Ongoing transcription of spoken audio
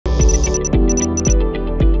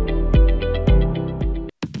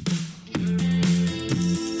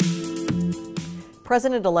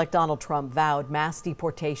President-elect Donald Trump vowed mass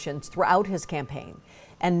deportations throughout his campaign,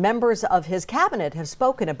 and members of his cabinet have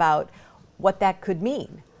spoken about what that could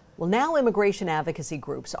mean. Well, now immigration advocacy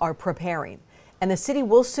groups are preparing, and the city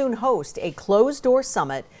will soon host a closed-door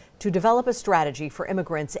summit to develop a strategy for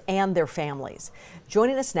immigrants and their families.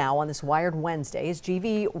 Joining us now on this Wired Wednesday is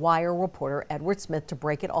GV Wire reporter Edward Smith to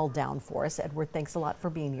break it all down for us. Edward, thanks a lot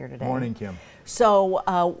for being here today. Morning, Kim. So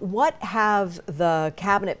what have the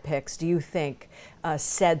cabinet picks, do you think,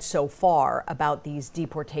 said so far about these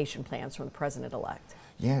deportation plans from the president-elect?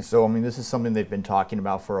 Yeah, so I mean, this is something they've been talking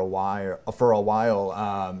about for a while.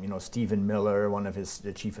 You know, Stephen Miller, one of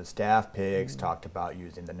the chief of staff picks, talked about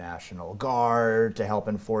using the National Guard to help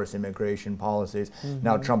enforce immigration policies.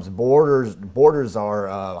 Now Trump's borders are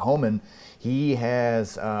Homan.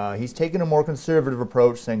 He's taken a more conservative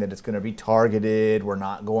approach, saying that it's going to be targeted. We're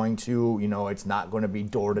not going to, you know, it's not going to be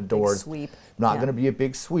door to door. Sweep. Not going to be a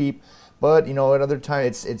big sweep. But you know, at other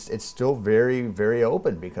times, it's still very, very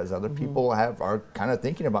open, because other people are kind of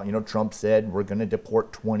thinking about, you know, Trump said we're going to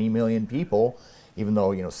deport 20 million people, even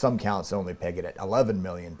though, you know, some counts only peg it at 11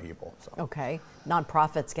 million people. So. Okay,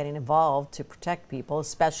 nonprofits getting involved to protect people,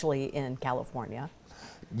 especially in California.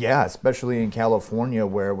 Yeah, especially in California,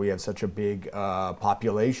 where we have such a big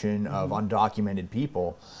population of undocumented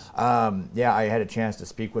people. Yeah, I had a chance to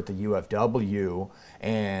speak with the UFW,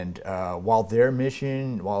 and while their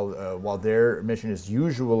mission is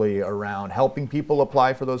usually around helping people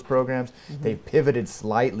apply for those programs, they've pivoted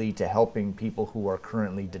slightly to helping people who are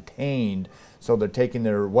currently detained. So they're taking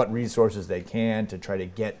what resources they can to try to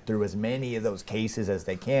get through as many of those cases as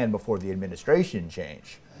they can before the administration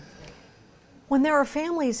change. When there are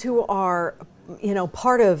families who are, you know,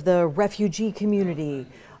 part of the refugee community,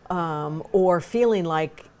 or feeling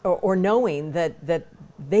like, or knowing that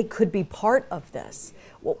they could be part of this,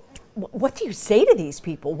 well, what do you say to these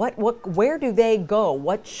people? Where do they go?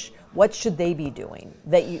 What should they be doing,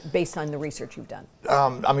 based on the research you've done?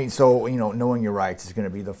 I mean, so, you know, knowing your rights is going to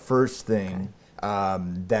be the first thing.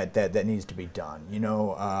 That needs to be done. You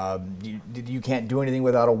know, you can't do anything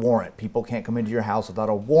without a warrant. People can't come into your house without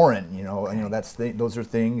a warrant. You know, and you know those are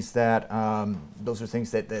things that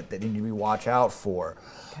that need to be watched out for.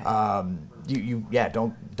 Okay.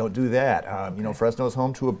 Don't do that. Okay. You know, Fresno is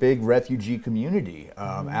home to a big refugee community.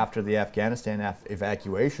 After the Afghanistan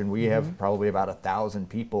evacuation, we have probably about 1,000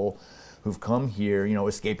 people who've come here, you know,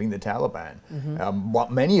 escaping the Taliban.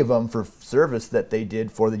 Many of them for service that they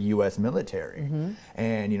did for the U.S. military.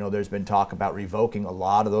 And, you know, there's been talk about revoking a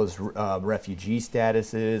lot of those refugee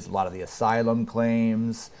statuses, a lot of the asylum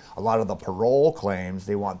claims, a lot of the parole claims.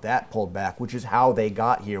 They want that pulled back, which is how they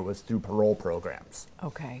got here, was through parole programs.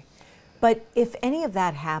 Okay. But if any of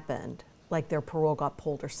that happened, like their parole got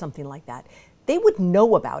pulled or something like that, they would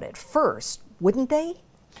know about it first, wouldn't they?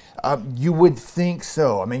 You would think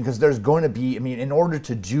so. I mean, because there's going to be, I mean, in order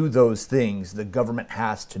to do those things, the government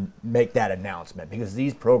has to make that announcement, because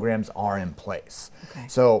these programs are in place. Okay.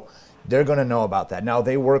 So they're going to know about that. Now,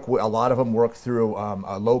 they work with, a lot of them work through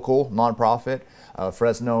a local nonprofit,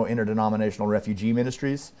 Fresno Interdenominational Refugee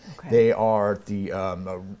Ministries. Okay. They are the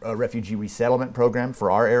a refugee resettlement program for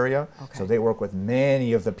our area. Okay. So they work with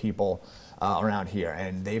many of the people around here,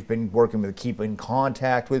 and they've been working with keep in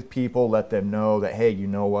contact with people, let them know that, hey, you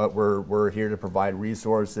know what, we're here to provide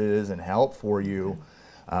resources and help for you.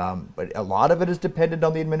 But a lot of it is dependent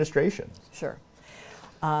on the administration. Sure.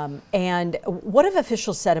 And what have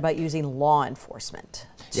officials said about using law enforcement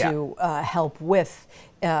to help with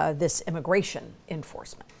this immigration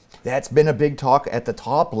enforcement? That's been a big talk at the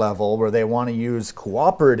top level, where they want to use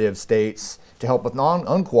cooperative states to help with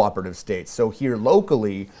uncooperative states. So here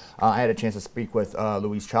locally, I had a chance to speak with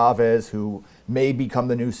Luis Chavez, who may become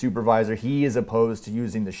the new supervisor. He is opposed to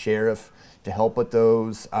using the sheriff to help with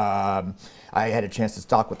those. I had a chance to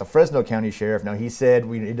talk with the Fresno County Sheriff. Now, he said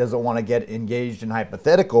he doesn't want to get engaged in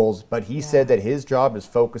hypotheticals, but he said that his job is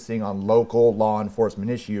focusing on local law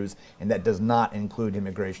enforcement issues, and that does not include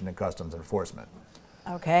immigration and customs enforcement.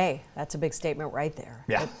 Okay, that's a big statement right there.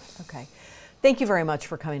 Yeah. Okay. Thank you very much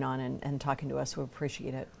for coming on and talking to us. We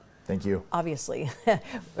appreciate it. Thank you. Obviously,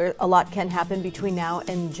 a lot can happen between now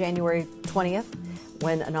and January 20th,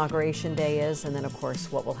 when Inauguration Day is, and then, of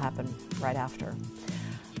course, what will happen right after.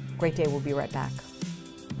 Great day. We'll be right back.